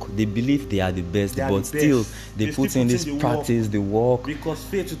work. They believe they are the best, but still they put in this practice, the work, because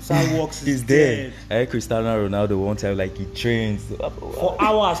faith without works is dead. I heard Cristiano Ronaldo one time, like, he trains for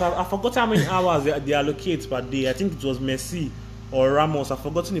hours. I forgot how many hours they allocate per day. I think it was Messi or Ramos. I've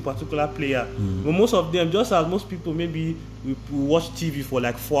forgotten a particular player. But most of them, just as most people maybe we watch TV for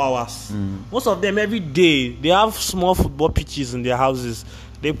like 4 hours. Most of them every day, they have small football pitches in their houses.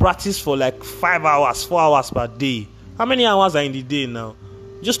 They practice for like 5 hours, 4 hours per day. How many hours are in the day now?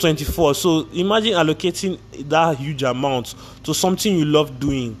 Just 24. So imagine allocating that huge amount to something you love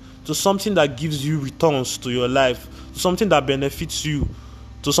doing, to something that gives you returns to your life, to something that benefits you,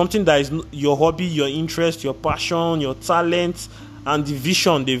 to something that is your hobby, your interest, your passion, your talent, and the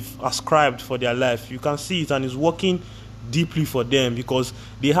vision they've ascribed for their life. You can see it, and it's working deeply for them because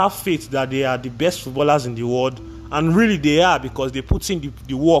they have faith that they are the best footballers in the world, and really they are, because they put in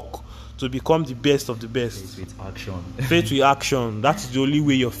the work to become the best of the best. Faith with action. Faith with action. That's the only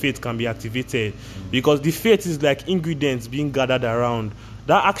way your faith can be activated, because the faith is like ingredients being gathered around.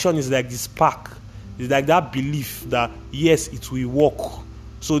 That action is like the spark. It's like that belief that yes, it will work.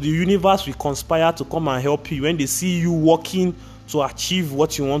 So the universe will conspire to come and help you. When they see you working to achieve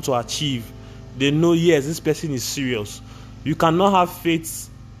what you want to achieve, they know, yes, this person is serious. You cannot have faith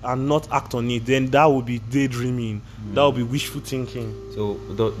and not act on it. Then that will be daydreaming. That will be wishful thinking. So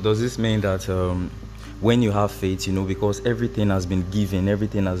does this mean that when you have faith, because everything has been given,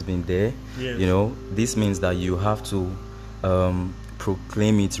 everything has been there, this means that you have to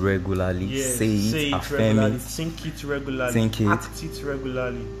proclaim it regularly, say it, affirm regularly, it, think it regularly, act it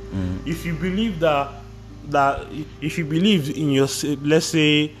regularly. If you believe that if you believe in your, let's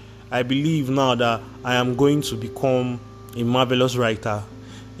say I believe now that I am going to become a marvelous writer,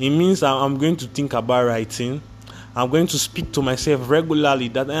 it means I'm going to think about writing. I'm going to speak to myself regularly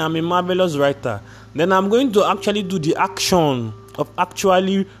that I am a marvelous writer. Then I'm going to actually do the action of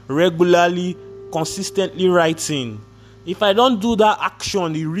actually regularly, consistently writing. If I don't do that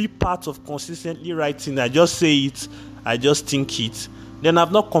action, the real part of consistently writing, I just say it, I just think it, then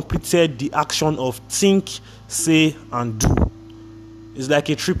I've not completed the action of think, say, and do. It's like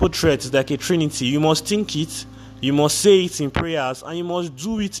a triple threat. It's like a trinity. You must think it, you must say it in prayers, and you must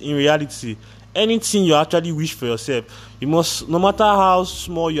do it in reality. Anything you actually wish for yourself, you must, no matter how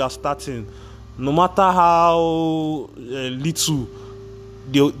small you are starting, no matter how little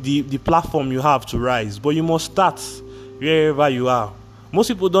the platform you have to rise, but you must start wherever you are. Most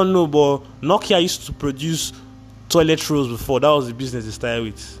people don't know, but Nokia used to produce toilet rolls before. That was the business they started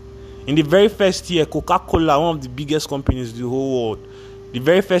with. In the very first year, Coca-Cola, one of the biggest companies in the whole world, the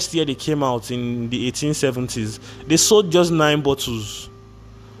very first year they came out in the 1870s, they sold just 9 bottles.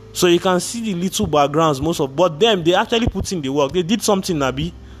 So you can see the little backgrounds, but them, they actually put in the work. They did something,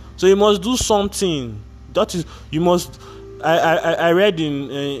 Nabi. So you must do something. That is, you must. I read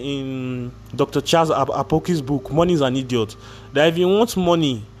in Dr. Charles Apoki's book, Money is an Idiot, that if you want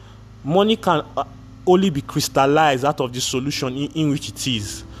money can only be crystallized out of the solution in which it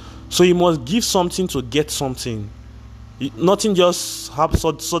is. So you must give something to get something. Nothing just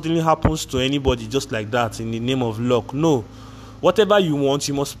suddenly happens to anybody just like that in the name of luck. No. Whatever you want,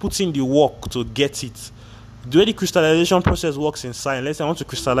 you must put in the work to get it. The way the crystallization process works in science, let's say I want to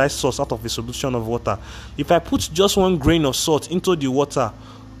crystallize salt out of a solution of water. If I put just one grain of salt into the water,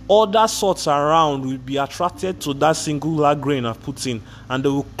 other salts around will be attracted to that singular grain I've put in, and they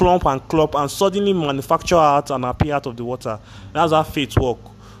will clump and suddenly manufacture out and appear out of the water. That's how faith works.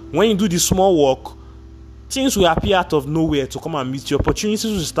 When you do the small work, things will appear out of nowhere to come and meet you. Opportunities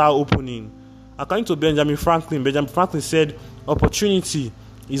will start opening. According to Benjamin Franklin said, opportunity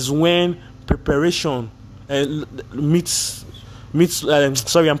is when preparation meets.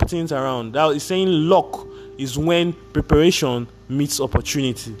 Sorry, I'm putting it around. That is saying luck is when preparation meets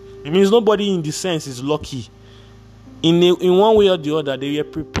opportunity. It means nobody in the sense is lucky. In one way or the other, they were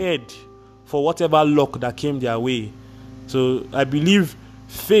prepared for whatever luck that came their way. So I believe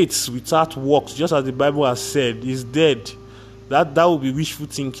faith without works, just as the Bible has said, is dead. That will be wishful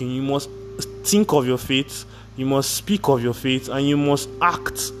thinking. You must think of your faith, you must speak of your faith, and you must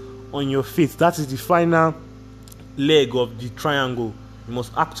act on your faith. That is the final leg of the triangle. You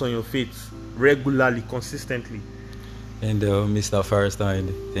must act on your faith regularly, consistently. And Mr.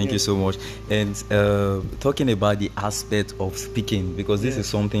 Firestein, thank you so much. And talking about the aspect of speaking, because this is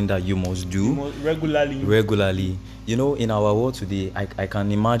something that you must do regularly. You know, in our world today, I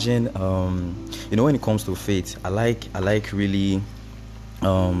can imagine, you know, when it comes to faith, I like really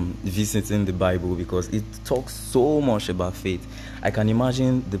visiting the Bible, because it talks so much about faith. I can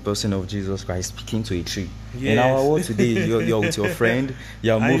imagine the person of Jesus Christ speaking to a tree. Yes. In our world today, you're with your friend,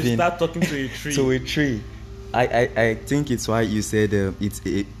 you're moving, and you start talking to a tree. To a tree. I think it's why you said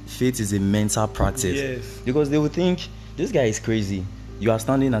faith is a mental practice. Yes. Because they will think this guy is crazy. You are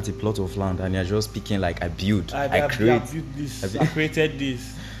standing at a plot of land and you're just speaking like I created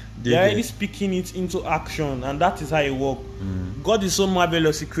this. They're already speaking it into action, and that is how it works. God is so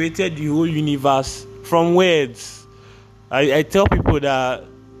marvelous. He created the whole universe from words. I tell people that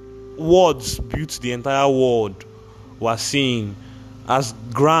words built the entire world we're seeing. As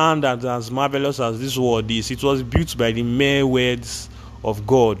grand and as marvelous as this world is, it was built by the mere words of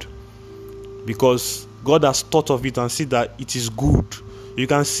God, because God has thought of it and said that it is good. You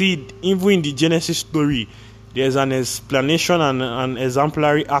can see it even in the Genesis story. There's an explanation and an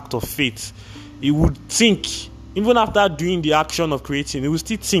exemplary act of faith. He would think, even after doing the action of creating, he would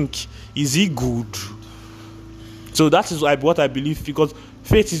still think, is he good? So that is what I believe, because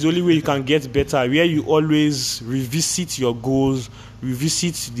faith is the only way you can get better, where you always revisit your goals,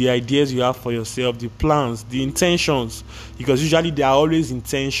 revisit the ideas you have for yourself, the plans, the intentions, because usually they are always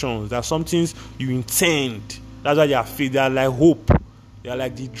intentions. There are some things you intend. That's why they are faith. They are like hope. They are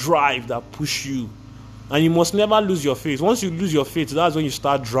like the drive that push you. And you must never lose your faith. Once you lose your faith, that's when you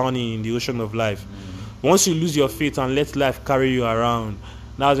start drowning in the ocean of life. Once you lose your faith and let life carry you around,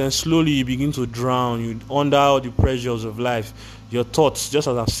 that's when slowly you begin to drown. You under all the pressures of life. Your thoughts, just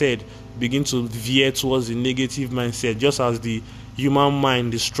as I've said, begin to veer towards the negative mindset. Just as the human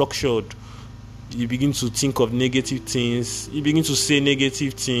mind is structured, you begin to think of negative things. You begin to say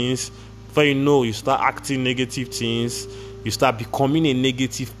negative things. Before you know, you start acting negative things. You start becoming a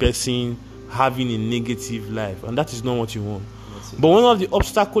negative person, having a negative life, and that is not what you want. But one of the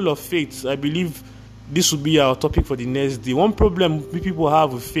obstacles of faith, I believe this will be our topic for the next day. One problem people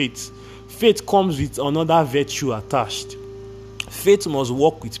have with faith comes with another virtue attached. Faith must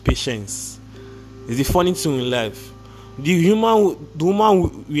work with patience. It's the funny thing in life. The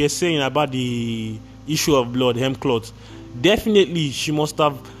woman we are saying about the issue of blood, hemcloth, definitely she must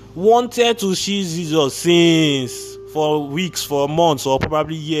have wanted to see Jesus since for weeks, for months, or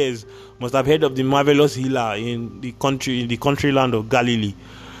probably years. Must have heard of the marvelous healer in the country land of Galilee.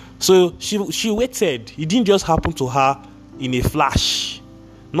 So she waited. It didn't just happen to her in a flash.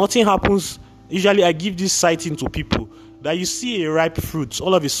 Nothing happens. Usually I give this sighting to people, that you see a ripe fruit,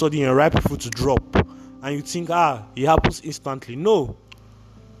 all of a sudden a ripe fruit drop, and you think, it happens instantly. No.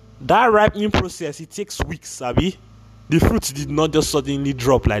 That ripening process, it takes weeks, Abi. The fruit did not just suddenly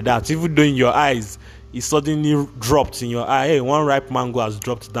drop like that. Even though in your eyes, it suddenly dropped in your eye. Hey, one ripe mango has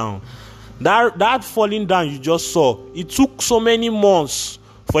dropped down. That falling down you just saw, it took so many months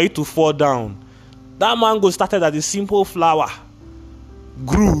for it to fall down. That mango started as a simple flower,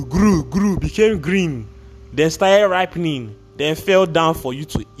 grew, became green, then started ripening, then fell down for you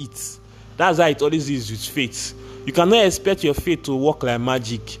to eat. That's how it always is with faith. You cannot expect your faith to work like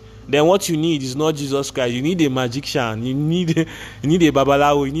magic. Then what you need is not Jesus Christ. You need a magician. You need a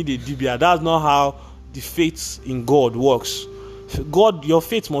babalawo. You need a dibia. That's not how the faith in God works. God, your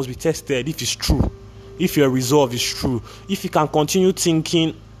faith must be tested if it's true. If your resolve is true. If you can continue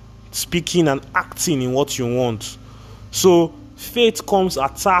thinking, speaking, and acting in what you want. So faith comes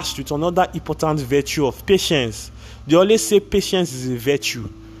attached with another important virtue of patience. They always say patience is a virtue,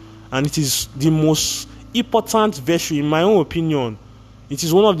 and it is the most important virtue, in my own opinion. It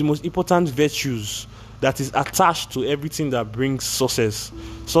is one of the most important virtues that is attached to everything that brings success.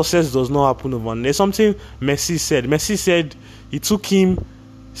 Success does not happen overnight. There's something Messi said. Messi said it took him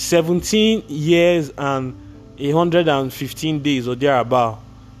 17 years and 115 days or thereabout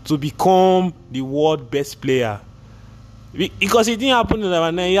to become the world best player. Because it didn't happen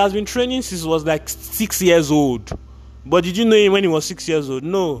overnight. He has been training since he was like 6 years old. But did you know him when he was 6 years old?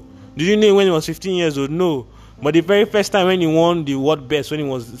 No. Did you know him when he was 15 years old? No. But the very first time when he won the world best, when he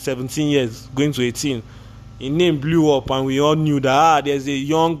was 17 years, going to 18, his name blew up, and we all knew that there's a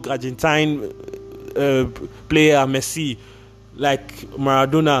young Argentine player, Messi, like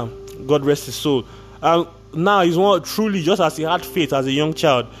Maradona, God rest his soul. Now he's one truly, just as he had faith as a young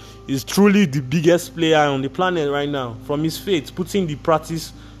child, he's truly the biggest player on the planet right now. From his faith, putting the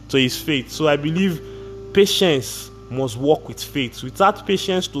practice to his faith. So I believe patience must work with faith. Without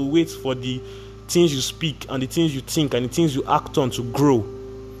patience to wait for the things you speak and the things you think and the things you act on to grow.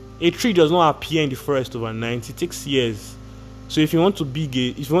 A tree does not appear in the forest overnight. It takes years. So if you want to be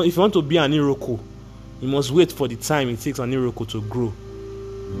if you want to be an Iroko, you must wait for the time it takes an Iroko to grow.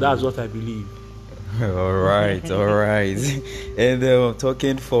 That's what I believe. All right. And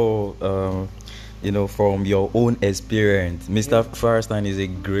talking for from your own experience, Mr. Farstein is a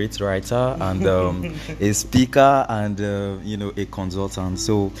great writer and a speaker and a consultant.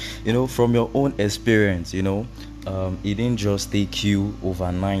 So from your own experience, it didn't just take you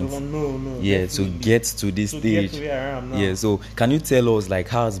overnight. No. Yeah, to get to this stage. Get to where I am now. Yeah. So can you tell us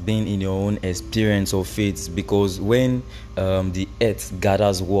how it's been in your own experience of faith? Because when the earth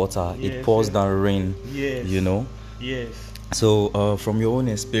gathers water, it pours down rain. Yes. Yes. So, from your own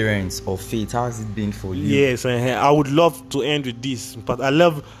experience of faith, how has it been for you? Yes, I would love to end with this, but I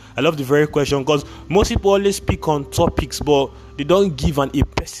love the very question, because most people always speak on topics, but they don't give a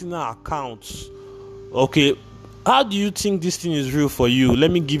personal account. Okay, how do you think this thing is real for you? Let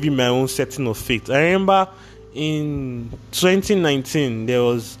me give you my own setting of faith. I remember in 2019 there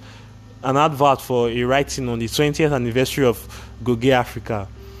was an advert for a writing on the 20th anniversary of Goge Africa.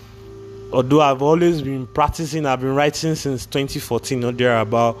 Although I've always been practicing, I've been writing since 2014 or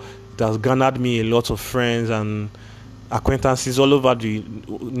thereabout. It has garnered me a lot of friends and acquaintances all over the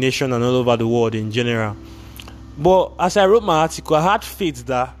nation and all over the world in general. But as I wrote my article, I had faith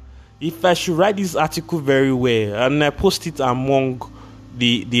that if I should write this article very well and I post it among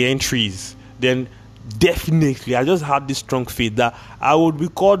the entries, then definitely I just had this strong faith that I would be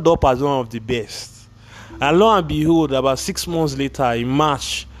called up as one of the best. And lo and behold, about 6 months later, in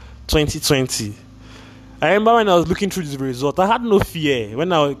March 2020, I remember when I was looking through this result, I had no fear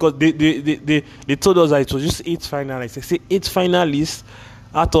because they told us that it was just 8 finalists. They say 8 finalists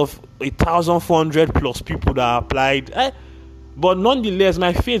out of 1,400 plus people that applied. But nonetheless,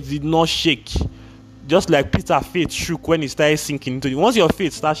 my faith did not shake. Just like Peter's faith shook when he started sinking into it. Once your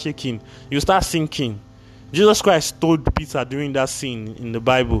faith starts shaking, you start sinking. Jesus Christ told Peter during that scene in the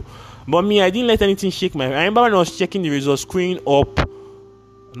Bible. But me, I didn't let anything shake my faith. I remember when I was checking the results, screwing up.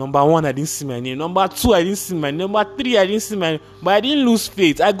 Number 1, I didn't see my name. Number 2, I didn't see my name. Number 3, I didn't see my name. But I didn't lose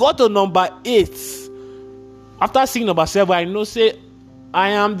faith. I got to number 8. After seeing number 7, I know, say,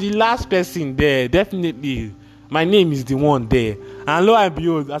 I am the last person there. Definitely. My name is the one there. And lo and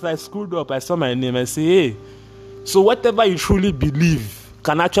behold, as I screwed up, I saw my name. I say, hey, so whatever you truly believe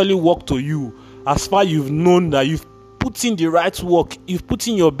can actually work to you. As far you've known that you've put in the right work, you've put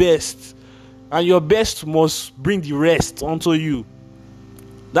in your best. And your best must bring the rest onto you.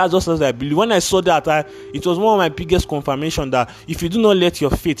 That's just as I believe. When I saw that, it was one of my biggest confirmation that if you do not let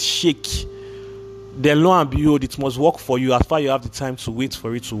your faith shake, then lo and behold, it must work for you as far you have the time to wait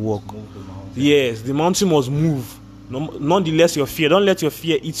for it to work. Yes, the mountain must move. Nonetheless, your fear. Don't let your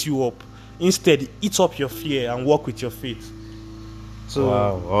fear eat you up. Instead, eat up your fear and work with your faith. So,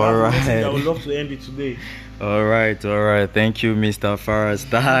 wow, all right. I would love to end it today. All right. Thank you, Mr.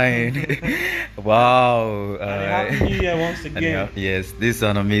 Farstein. Wow. Happy New Year once again. Yes, this is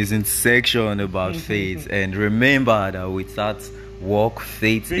an amazing section about faith. And remember that without work,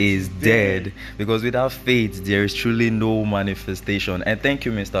 faith is dead. Because without faith, there is truly no manifestation. And thank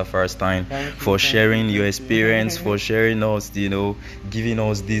you, Mr. Farstein, for sharing your experience, for sharing us, giving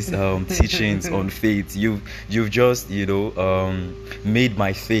us these teachings on faith. You've just, made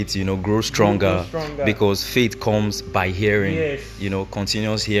my faith, grow stronger, because faith comes by hearing. Yes.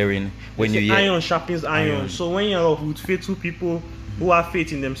 Continuous hearing. When you hear, iron sharpens iron. So when you're with faithful people who have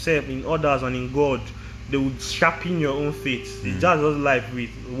faith in themselves, in others, and in God, they would sharpen your own faith. It's just as life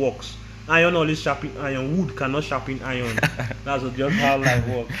works. Iron always sharpen iron. Wood cannot sharpen iron. That's just how life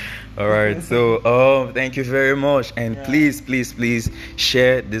works. All right, so thank you very much, and please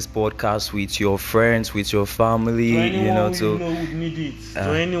share this podcast with your friends, with your family. Anyone who would need it.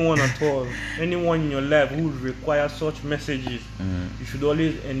 To anyone at all, anyone in your life who would require such messages, you should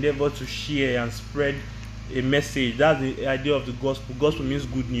always endeavor to share and spread a message. That's the idea of the gospel. Gospel means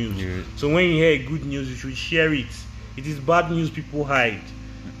good news. Yeah. So when you hear good news, you should share it. It is bad news people hide.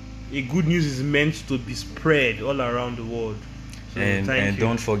 A good news is meant to be spread all around the world. So and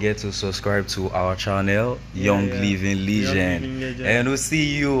don't forget to subscribe to our channel, Young Living Legend. And we'll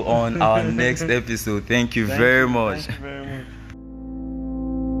see you on our next episode. Thank you very much. Thank you very much.